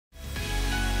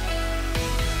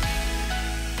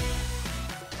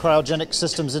Cryogenic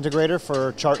Systems Integrator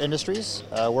for Chart Industries.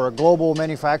 We're a global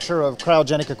manufacturer of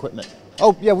cryogenic equipment.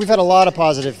 Oh yeah, we've had a lot of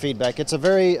positive feedback. It's a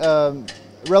very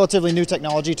relatively new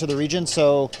technology to the region,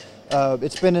 so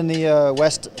it's been in the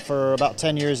West for about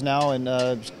 10 years now, and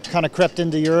kind of crept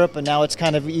into Europe, and now it's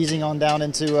kind of easing on down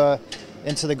into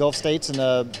the Gulf states,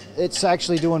 and it's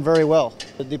actually doing very well.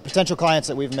 The potential clients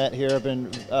that we've met here have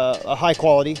been a high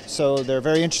quality, so they're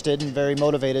very interested and very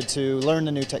motivated to learn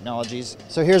the new technologies.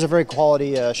 So here's a very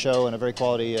quality show and a very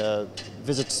quality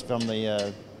visits from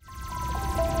the